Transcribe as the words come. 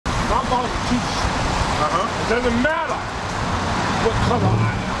My father teaches. It doesn't matter what color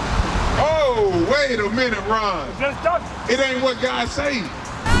I am. Oh, wait a minute, Ron. It just doesn't. It ain't what God say.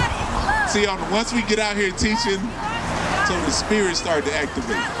 See, once we get out here teaching, so the spirit started to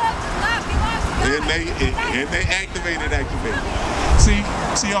activate. And they activated. See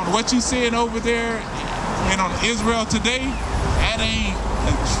on what you saying over there and on Israel today, that ain't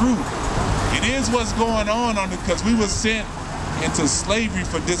the truth. It is what's going on it because we were sent into slavery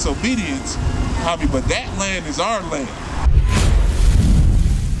for disobedience. But that land is our land.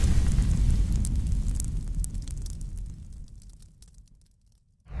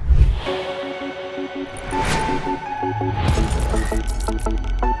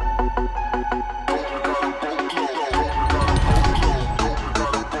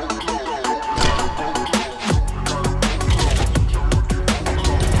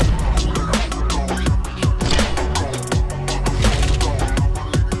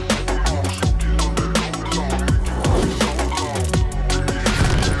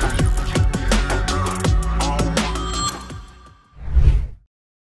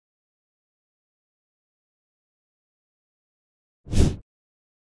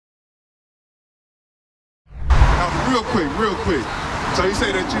 Real quick. So you say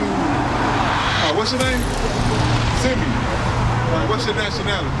that you, what's your name? Simeon. All right, what's your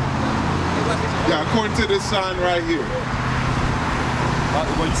nationality? Yeah, according to this sign right here.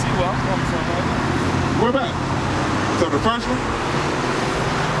 Well, you see where I'm coming from, right? Where back? So the first one?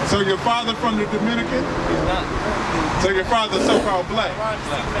 So your father from the Dominican? He's not. So your father's so-called black?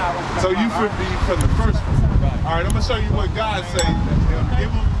 So you should be from the first one. All right, I'm gonna show you what God say.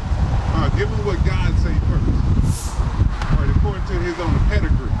 Give him what God say first. According to his own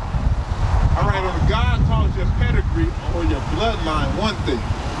pedigree. All right, when God calls your pedigree or your bloodline one thing.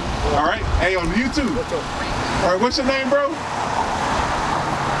 All right, hey, on YouTube. All right, what's your name, bro?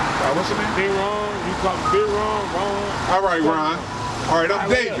 What's your name? Big Ron, you call me Big Ron, Ron. All right, Ron. All right, I'm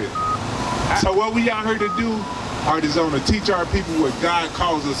David. So what we out here to do, is on to teach our people what God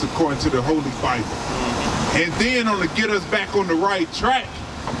calls us according to the Holy Bible. And then on to get us back on the right track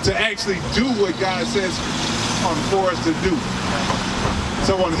to actually do what God says for us to do.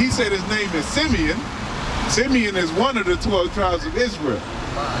 So when he said his name is Simeon, Simeon is one of the 12 tribes of Israel.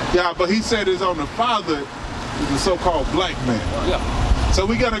 Yeah, but he said his own father is a so-called black man. Yeah. So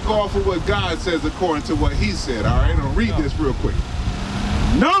we got to go off of what God says according to what he said. All right, I'll read this real quick.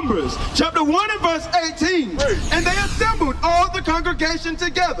 Numbers chapter 1 and verse 18. Read. And they assembled all the congregation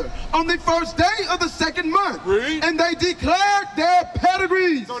together on the first day of the second month. Read. And they declared their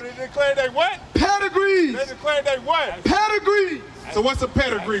pedigrees. So they declared they what? Pedigrees. They declared they what? Pedigrees. So what's a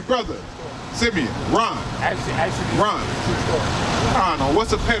pedigree, brother? Simeon, Ron. Actually, Ron. I don't know.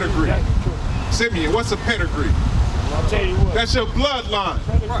 What's a pedigree? Simeon, what's a pedigree? I'll tell you what. That's your bloodline.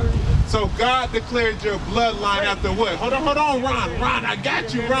 So God declared your bloodline after what? Hold on, Ron. Ron, I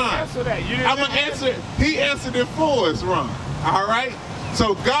got you, Ron. Answer that. I'm going to answer. He answered it for us, Ron. All right?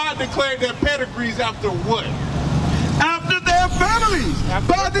 So God declared their pedigrees after what? After their families.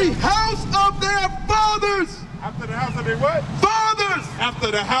 By the house of their fathers. After the house of their what? Fathers.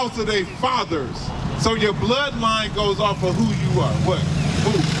 After the house of their fathers. So your bloodline goes off of who you are. What?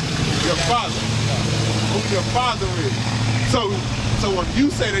 Who? Your father. Who your father is. So when you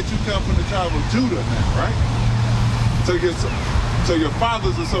say that you come from the tribe of Judah now, right? So your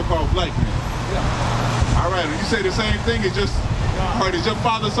father's a so-called black man. Yeah. All right, and you say the same thing, it's just, all right, is your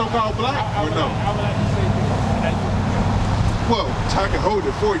father so-called black or no? I would like to say this. Well, I can hold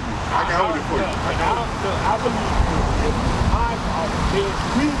it for you. I can hold it for you. I believe if my father is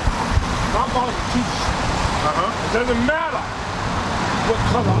weak, my father teaches. It doesn't matter what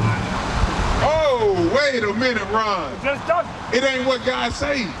color I am. Oh, wait a minute, Ron. It just doesn't. It ain't what God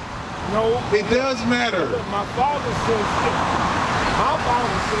say. No. It does matter. Look, my father says this. My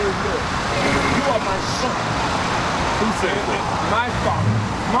father says this. You are my son. Who says that? My father.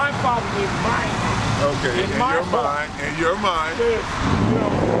 My father is mine. Okay, in your mind. In your mind. Says, you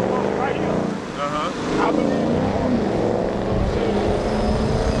know, right here. I believe in the heart.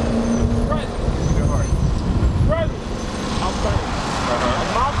 The present. Your heart. The present. I'm thankful.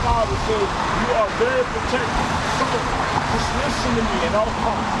 And my father says, you are very protected. So, just listen to me at all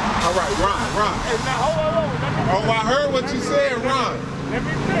times. All right, Ron. Hey, now, hold on. Oh, I heard what you said, Ron. Let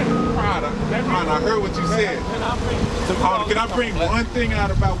me finish. Ron, I heard what you said. Can I bring one thing out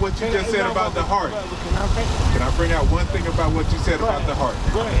about what you just said about the heart? Can I bring out one thing about what you said about the heart?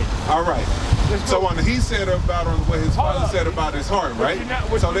 Go ahead. All right. So when he said about what his father said about his heart, right?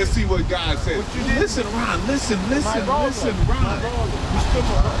 So let's see what God said. Listen, Ron. Listen, Ron.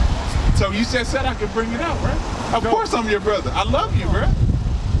 So you just said I could bring it out, right? Of course I'm your brother. I love you, bro.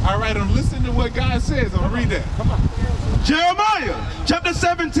 All right. what God says. I'm going to read that. Come on. Jeremiah chapter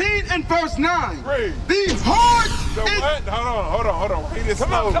 17 and verse 9. Read. The heart The is what? Hold on. Read this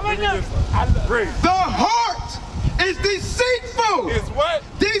Come on now. Read. the heart is deceitful. It's what?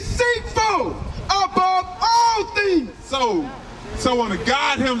 Deceitful above all things. So when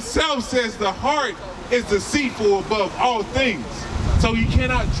God himself says the heart is deceitful above all things. So you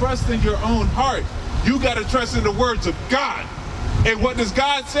cannot trust in your own heart. You got to trust in the words of God. And what does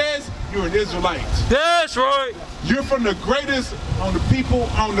God says? You're an Israelite. That's right. You're from the greatest on the people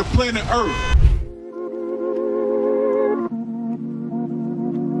on the planet Earth.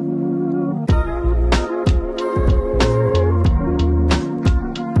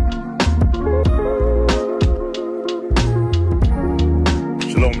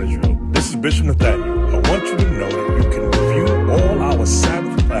 Shalom, Israel. This is Bishop Nathaniel. I want you to know that you can review all our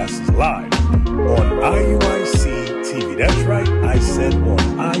Sabbath classes live on IUIC TV. That's right, I said on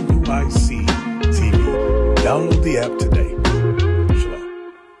IUIC TV. Download the app today. Shalom.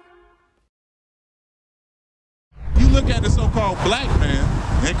 You look at the so-called black man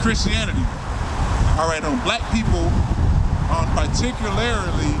in Christianity. All right, on black people,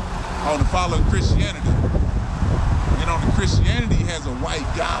 particularly on the follow of Christianity. And on the Christianity has a white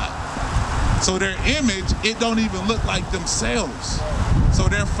God. So their image, it don't even look like themselves. So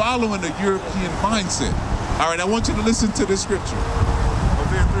they're following the European mindset. All right, I want you to listen to this scripture.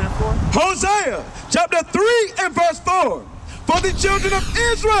 Hosea 3 and 4. Hosea chapter 3 and verse 4. For the children of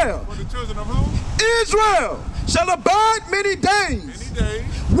Israel. For the children of who? Israel shall abide many days. Many days.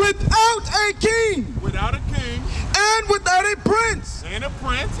 Without a king. Without a king. And without a prince. And a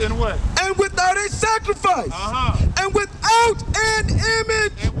prince. And what? And without a sacrifice. And without an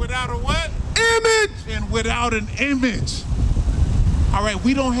image. And without a what? Image. And without an image. All right,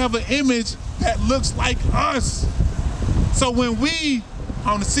 we don't have an image that looks like us. So when we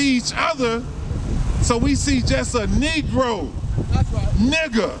see each other, so we see just a Negro. That's right.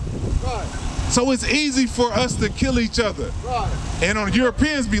 Nigga. Right. So it's easy for us to kill each other. Right. And on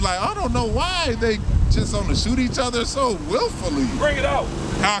Europeans be like, I don't know why they just want to shoot each other so willfully. Bring it out.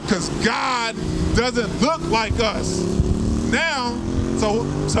 Because God doesn't look like us. Now, so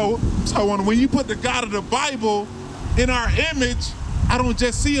when you put the God of the Bible in our image, I don't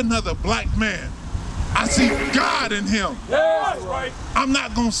just see another black man. I see God in him. That's right. I'm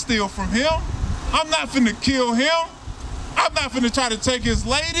not going to steal from him. I'm not finna kill him. I'm not finna try to take his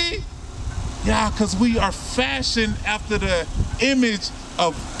lady. Yeah, because we are fashioned after the image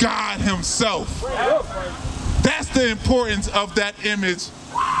of God himself. That's the importance of that image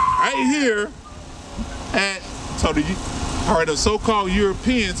right here. The so-called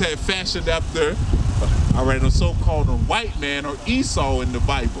Europeans had fashioned after, the so-called white man or Esau in the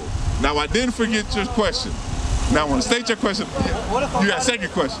Bible. Now, I didn't forget your question. Now, I want to state your question. You got a second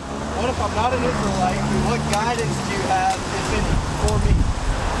question. What if I'm not an Israelite? What guidance do you have, if any, for me?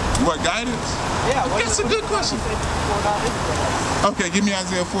 What guidance? Yeah, that's a good question. Okay, give me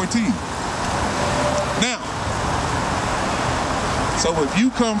Isaiah 14. Now, so if you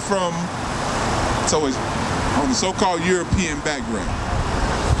come from, it's on the so-called European background.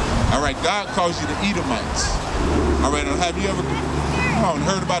 All right, God calls you the Edomites. All right, have you ever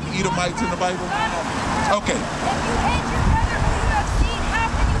heard about the Edomites in the Bible? Okay.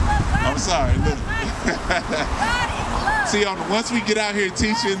 I'm sorry, look. See, once we get out here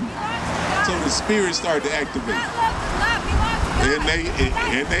teaching, so the spirits start to activate. And they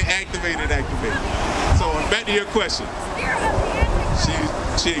activate. So back to your question.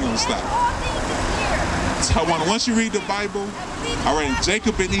 She ain't gonna stop. So once you read the Bible, all right,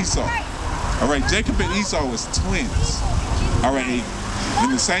 Jacob and Esau. All right, Jacob and Esau was twins. All right,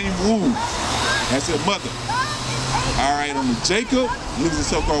 in the same womb as their mother. All right, on Jacob, he was a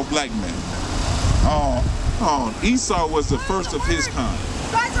so-called black man. Esau was the first of his kind.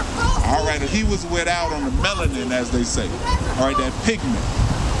 All right, and he was without on the melanin, as they say. All right, that pigment.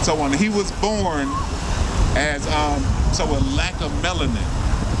 So when he was born as a lack of melanin,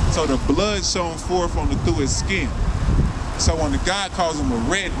 so the blood shone forth through his skin. So when God calls him a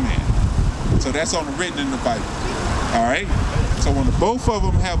red man, so that's written in the Bible. All right. So when both of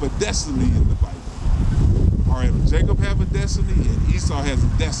them have a destiny in the Bible. All right, Jacob have a destiny and Esau has a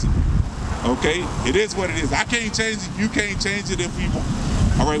destiny. Okay, it is what it is. I can't change it. You can't change it if we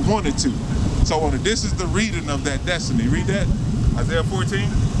wanted to. So this is the reading of that destiny. Read that, Isaiah 14.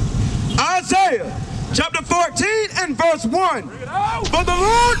 Isaiah chapter 14 and verse 1. For the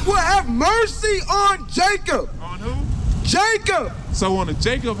Lord will have mercy on Jacob. On who? Jacob. So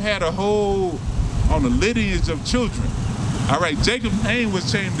Jacob had a whole on the lineage of children. All right, Jacob's name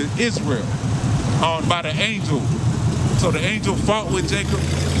was changed to Israel by the angel. So the angel fought with Jacob.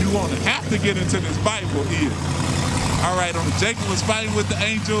 He want to have to get into this Bible is, all right, on the Jacob was fighting with the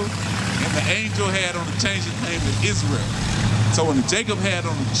angel, and the angel had on the change his name to Israel. So when the Jacob had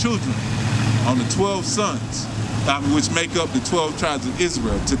on the children, on the 12 sons, which make up the 12 tribes of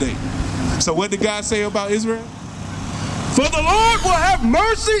Israel today. So what did God say about Israel? For the Lord will have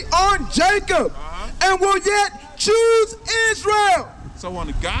mercy on Jacob and will yet choose Israel. So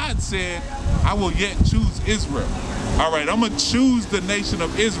when God said, I will yet choose Israel, all right, I'm going to choose the nation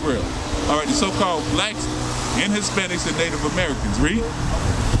of Israel. All right, the so-called blacks and Hispanics and Native Americans. Read.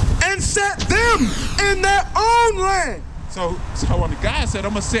 And set them in their own land. So when God said,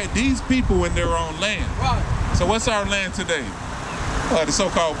 I'm going to set these people in their own land. Right. So what's our land today? The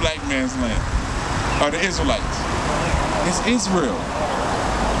so-called black man's land. Or the Israelites. It's Israel.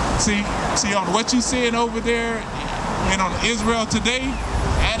 See on what you seeing over there and on Israel today,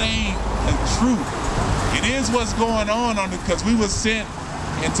 that ain't the truth. It is what's going on it because we were sent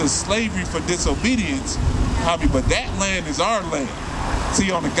into slavery for disobedience. But that land is our land.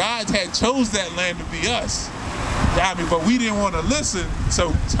 See, on the God had chose that land to be us. But we didn't want to listen.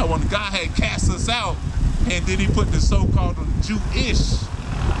 So when God had cast us out, and then he put the so-called Jewish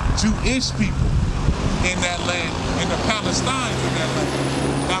people in that land, in the Palestine in that land.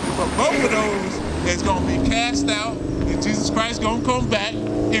 But both of those is going to be cast out, and Jesus Christ going to come back,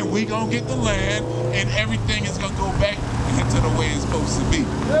 and we going to get the land, and everything is going to go back into the way it's supposed to be.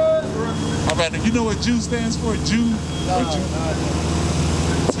 All right, now you know what Jew stands for? Jew? No, Jew?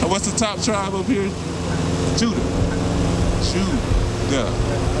 What's the top tribe up here? Judah.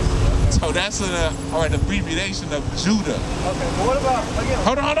 So that's an abbreviation of Judah. Okay, but what about, again?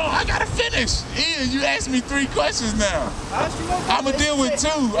 Hold on, I gotta finish. Ian, you asked me 3 questions now. I asked you one question. I'm gonna deal with 2.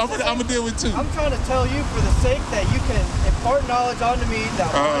 I'm gonna deal with 2. I'm trying to tell you for the sake that you can impart knowledge onto me that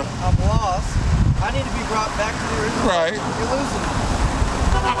I'm lost. I need to be brought back to the original. Right. You're losing me.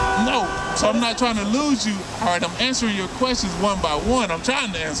 No, so I'm not trying to lose you. All right, I'm answering your questions one by one. I'm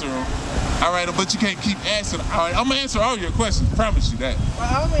trying to answer them. All right, but you can't keep asking. All right, I'm gonna answer all your questions. Promise you that. Well,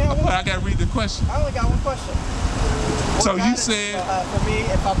 I only have one. But I gotta read the question. I only got one question. So you said for me,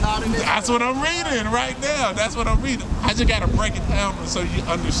 if I'm not in this. That's what I'm reading right now. That's what I'm reading. I just gotta break it down so you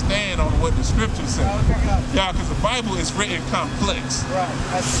understand on what the scriptures say. Okay, got it. Yeah, because the Bible is written complex.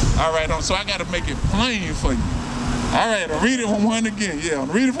 Right. All right, so I gotta make it plain for you. All right, I'll read it one again. Yeah, I'll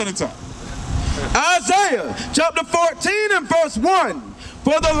read it from the top. Isaiah chapter 14 and verse 1.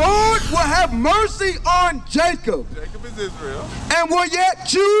 For the Lord will have mercy on Jacob. Jacob is Israel. And will yet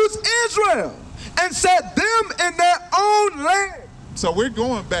choose Israel and set them in their own land. So we're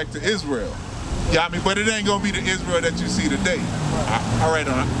going back to Israel. Yeah, but it ain't gonna be the Israel that you see today. All right.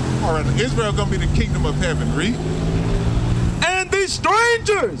 Israel gonna be the kingdom of heaven. Read. And these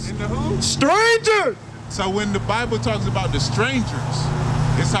strangers. In the who? Strangers. So when the Bible talks about the strangers,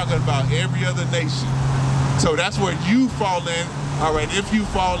 it's talking about every other nation. So that's where you fall in. All right, if you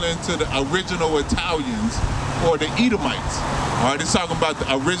fall into the original Italians or the Edomites. All right, it's talking about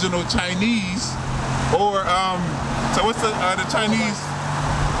the original Chinese or, so what's the Chinese?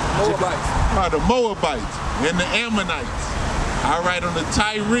 Moabites. The Moabites and the Ammonites. All right, on the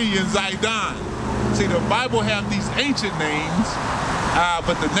Tyre and Zidon. See, the Bible have these ancient names,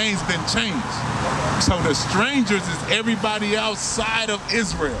 but the name's been changed. So the strangers is everybody outside of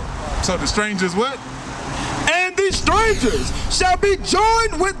Israel. So the strangers what? And these strangers shall be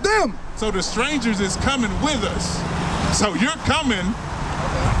joined with them. So the strangers is coming with us. So you're coming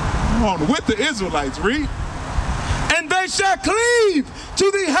on with the Israelites, read. And they shall cleave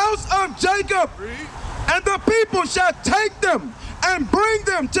to the house of Jacob. Read. And the people shall take them and bring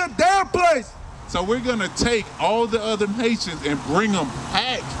them to their place. So we're gonna take all the other nations and bring them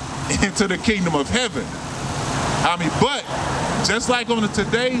back into the kingdom of heaven. But just like on the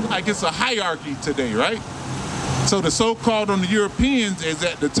today, like it's a hierarchy today, right? So the so-called on the Europeans is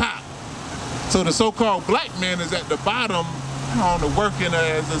at the top. So the so-called black man is at the bottom on the working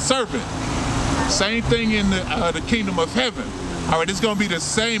as a servant. Same thing in the kingdom of heaven. All right, it's gonna be the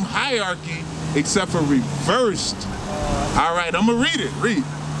same hierarchy except for reversed. All right, I'm gonna read it, read.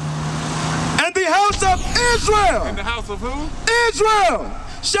 And the house of Israel. And the house of who? Israel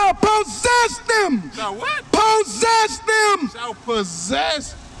shall possess them. Shall what? Possess them. Shall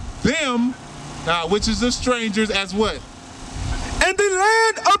possess them, which is the strangers, as what? And the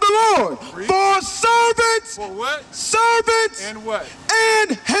land of the Lord for servants. For what? Servants. And what?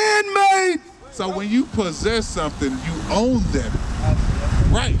 And handmaids. So when you possess something, you own them.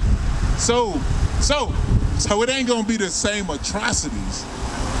 Right. So it ain't gonna be the same atrocities.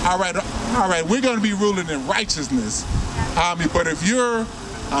 All right, we're gonna be ruling in righteousness. But if you're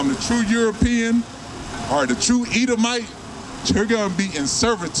the true European or the true Edomite, you're going to be in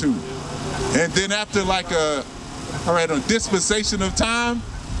servitude. And then after like a dispensation of time,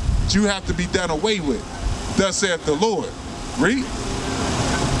 you have to be done away with. Thus saith the Lord. Read.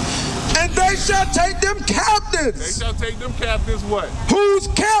 And they shall take them captives. They shall take them captives what? Whose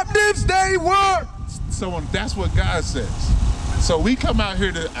captives they were. So that's what God says. So we come out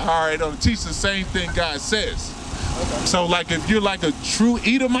here to, all right, to teach the same thing God says. Okay. So like if you're like a true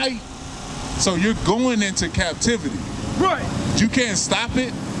Edomite, so you're going into captivity. Right. You can't stop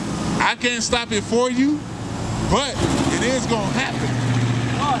it. I can't stop it for you, but it is going to happen.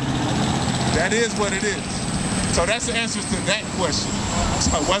 That is what it is. So that's the answer to that question.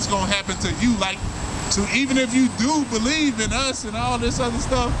 So what's going to happen to you? Like, so even if you do believe in us and all this other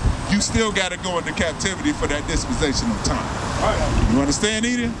stuff, you still got to go into captivity for that dispensation of time. All right. You understand,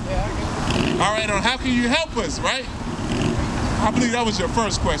 Eden? Yeah, I get it. All right, on how can you help us, right? I believe that was your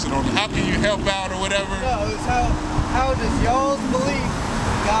first question on how can you help out or whatever. No, it's how does y'all's belief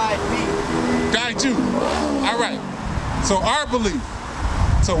guide me? Guide you. All right. So our belief.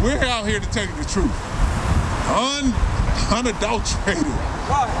 So we're out here to tell you the truth. Unadulterated.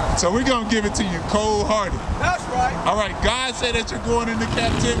 Right. So we're going to give it to you cold-hearted. That's right. All right, God said that you're going into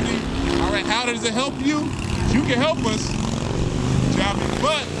captivity. All right, how does it help you? You can help us,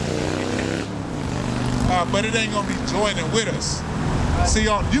 but it ain't going to be joining with us. Right. See,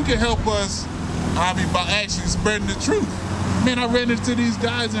 you can help us by actually spreading the truth. Man, I ran into these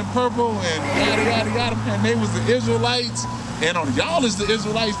guys in purple and yada, yada, yada, and they was the Israelites. And on y'all is the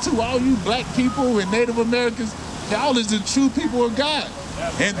Israelites too. All you black people and Native Americans, y'all is the true people of God.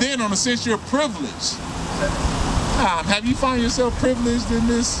 And then on the sense you're privileged. Have you found yourself privileged in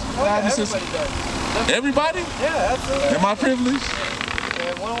this? Oh, yeah, everybody does. Everybody? Yeah, absolutely. Am I privileged?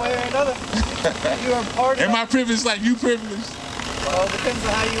 Yeah, one way or another. You are imparted. Am I privileged like you privileged? Well, it depends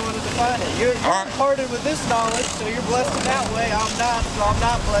on how you want to define it. You're imparted with this knowledge, so you're blessed in that way. I'm not, so I'm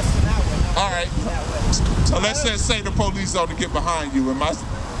not blessed in that way. All right. So let's just say the police ought to get behind you. Am I?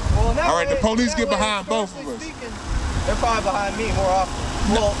 Well, all right, the police get behind both of us. They're probably behind me more often.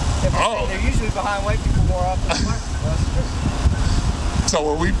 Well, they're usually behind white people more often than black people. That's true. So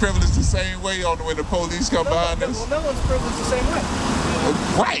are we privileged the same way when the police come behind us? Well, no one's privileged the same way.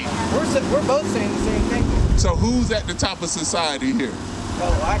 Right. We're both saying the same thing. So who's at the top of society here?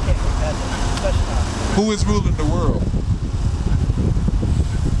 Oh, I can't make that discussion. Who is ruling the world?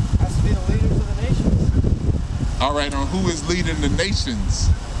 Has to be the leaders of the nations. All right, who is leading the nations?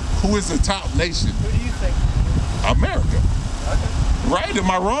 Who is the top nation? Who do you think? America. Okay. Right?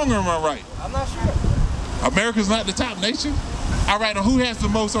 Am I wrong or am I right? I'm not sure. America's not the top nation? All right, who has the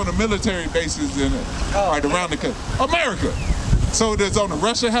most on the military bases around the country? America. So does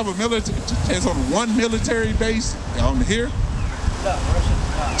Russia have a military? It's on one military base on here? No, Russia.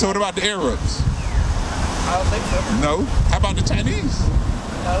 No. So what about the Arabs? I don't think so. No. How about the Chinese?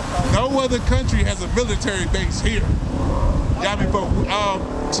 No, probably. No other country has a military base here.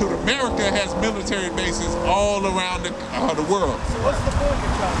 So America has military bases all around the world. So what's the point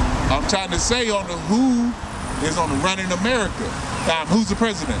you're trying to make? I'm trying to say who is on the running America. Who's the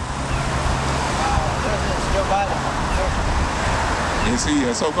president? President's Joe Biden. Is he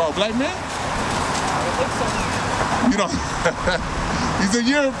a so-called black man? I don't think so. You know, he's a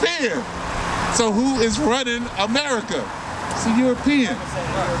European. So who is running America? It's a European.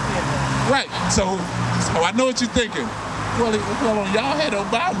 Right. So I know what you're thinking. Well, y'all had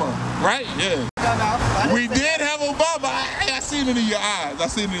Obama, right? Yeah. We did have Obama. I seen it in your eyes.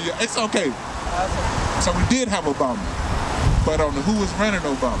 It's okay. So we did have Obama. But who was running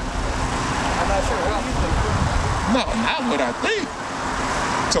Obama? I'm not sure. What do you think? No, not what I think.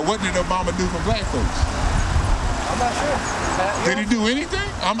 So what did Obama do for black folks? I'm not sure. Did he do anything?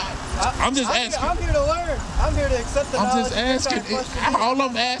 I'm just asking. I'm here to learn. I'm here to accept the knowledge. I'm just asking. All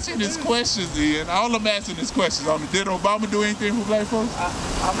I'm asking is questions, Ian. All I'm asking is questions. Did Obama do anything for black folks?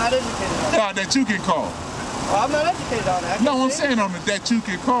 I'm not educated on that. No, that you can call. Well, I'm not educated on that. No, I'm saying that you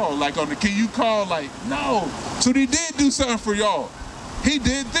can call. Can you call no. So he did do something for y'all. He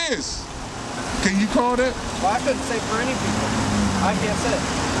did this. Can you call that? Well, I couldn't say for any people. I can't say.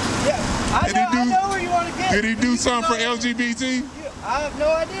 Yeah, I know where you want to get. Did he do something for LGBT? I have no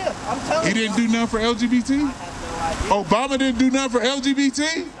idea. I'm telling you. He didn't do nothing for LGBT? I have no idea. Obama didn't do nothing for LGBT?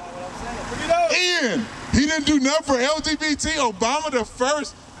 That's not what I'm saying. Ian, he didn't do nothing for LGBT? Obama, the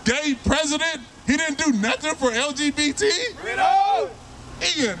first gay president, he didn't do nothing for LGBT? Bring it on!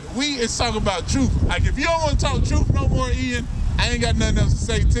 Ian, it's talking about truth. If you don't want to talk truth no more, Ian, I ain't got nothing else to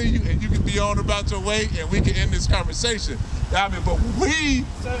say to you, and you can be on about your way, and we can end this conversation. But we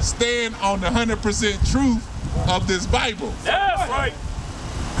stand on the 100% truth of this Bible. That's right.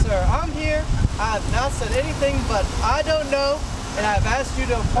 Sir, I'm here. I have not said anything but I don't know, and I have asked you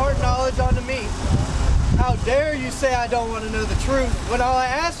to impart knowledge unto me. How dare you say I don't want to know the truth when all I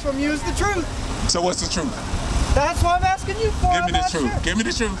ask from you is the truth? So what's the truth? That's what I'm asking you for. Give me the truth. Give me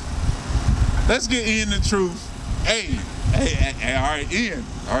the truth. Let's get Ian the truth. Hey, all right, Ian.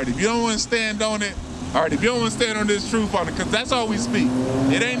 All right, if you don't want to stand on it, all right, if you don't want to stand on this truth on it, because that's all we speak.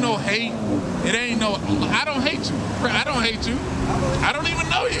 It ain't no hate. It ain't no, I don't hate you. I don't hate you. I don't even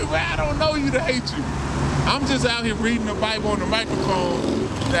know you, man. I don't know you to hate you. I'm just out here reading the Bible on the microphone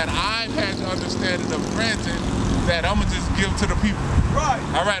that I've had to understanding of granted that I'm going to just give to the people. Right.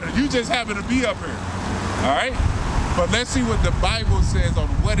 All right, you just happen to be up here. All right? But let's see what the Bible says on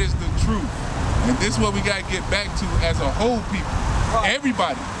what is the truth. And this is what we got to get back to as a whole people. Right.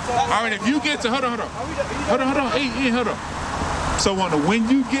 Everybody. All right, if you get to, hold on. Hey, hold on. So when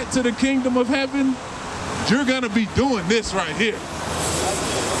you get to the kingdom of heaven, you're going to be doing this right here.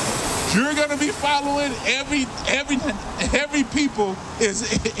 You're gonna be following every people is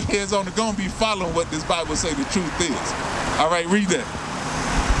gonna be following what this Bible say the truth is. All right, read that.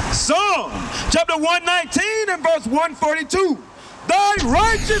 Psalm chapter 119 and verse 142. Thy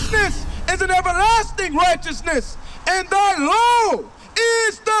righteousness is an everlasting righteousness, and thy law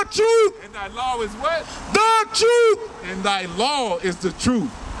is the truth. And thy law is what? The truth. And thy law is the truth.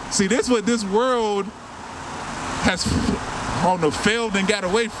 See, this is what this world has failed and got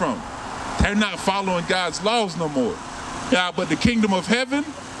away from. They're not following God's laws no more. But the kingdom of heaven,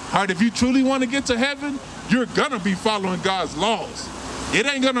 all right, if you truly want to get to heaven, you're going to be following God's laws. It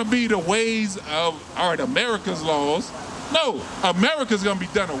ain't going to be the ways of, all right, America's laws. No, America's going to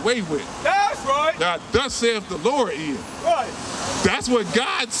be done away with. That's right. Thus saith the Lord is. Right. That's what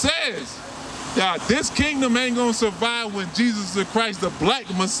God says. This kingdom ain't going to survive when Jesus the Christ, the black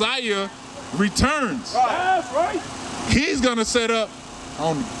Messiah, returns. Right. That's right. He's going to set up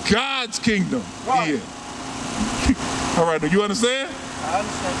on God's kingdom. Right. Yeah. All right, do you understand? I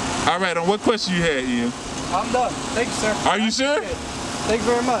understand. All right, on what question you had, Ian? I'm done. Thank you, sir. Are you sure? Thank you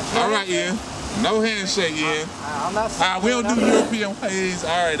very much. All right, Ian. No handshake, Ian. I'm not we don't do European ways.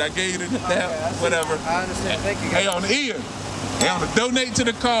 All right, I gave you the whatever. I understand. Thank you, guys. Hey, on the Ian. Hey, on the donate to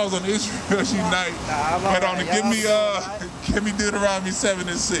the cause on Israel Unite. Head on to give me Deuteronomy 7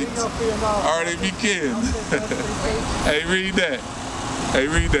 and 6. All right, if you can. Hey, read that. Hey,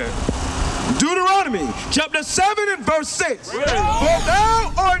 read that. Deuteronomy chapter 7 and verse 6. For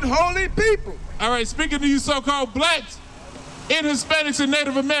thou art holy people. All right, speaking to you so-called blacks and Hispanics and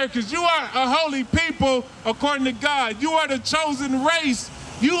Native Americans, you are a holy people according to God. You are the chosen race.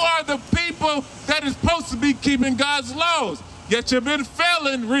 You are the people that is supposed to be keeping God's laws. Yet you've been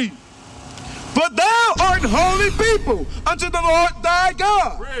failing. Read. For thou art holy people unto the Lord thy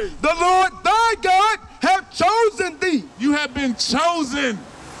God. Read. The Lord thy God hath chosen thee. You have been chosen.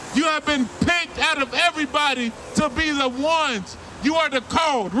 You have been picked out of everybody to be the ones. You are the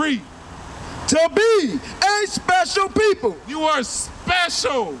called. Read. To be a special people. You are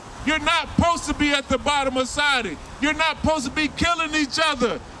special. You're not supposed to be at the bottom of society. You're not supposed to be killing each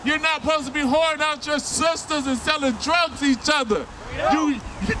other. You're not supposed to be whoring out your sisters and selling drugs to each other.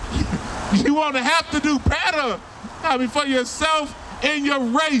 You want to have to do better. I mean, for yourself and your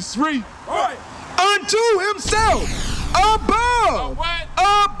race. Read. Right. Unto himself. Above. What?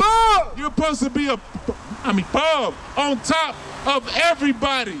 Above. You're supposed to be above, on top of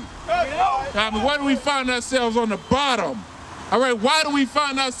everybody. I mean, why do we find ourselves on the bottom? All right, why do we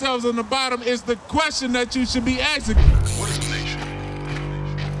find ourselves on the bottom is the question that you should be asking. What is a nation?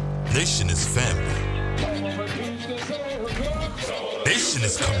 Nation is family. Nation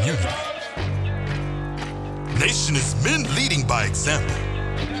is community. Nation is men leading by example.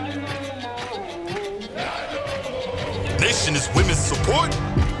 Nation is women's support.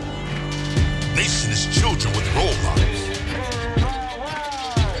 Nation is children with role models.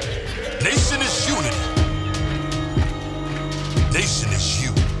 Nation is unity. Nation is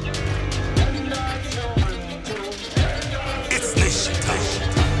you. It's nation time.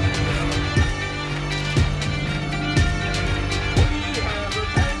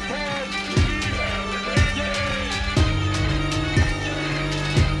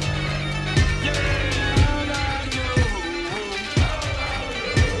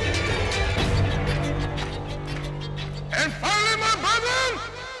 And finally, my brethren,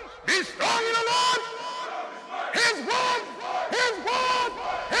 be strong in the Lord. His word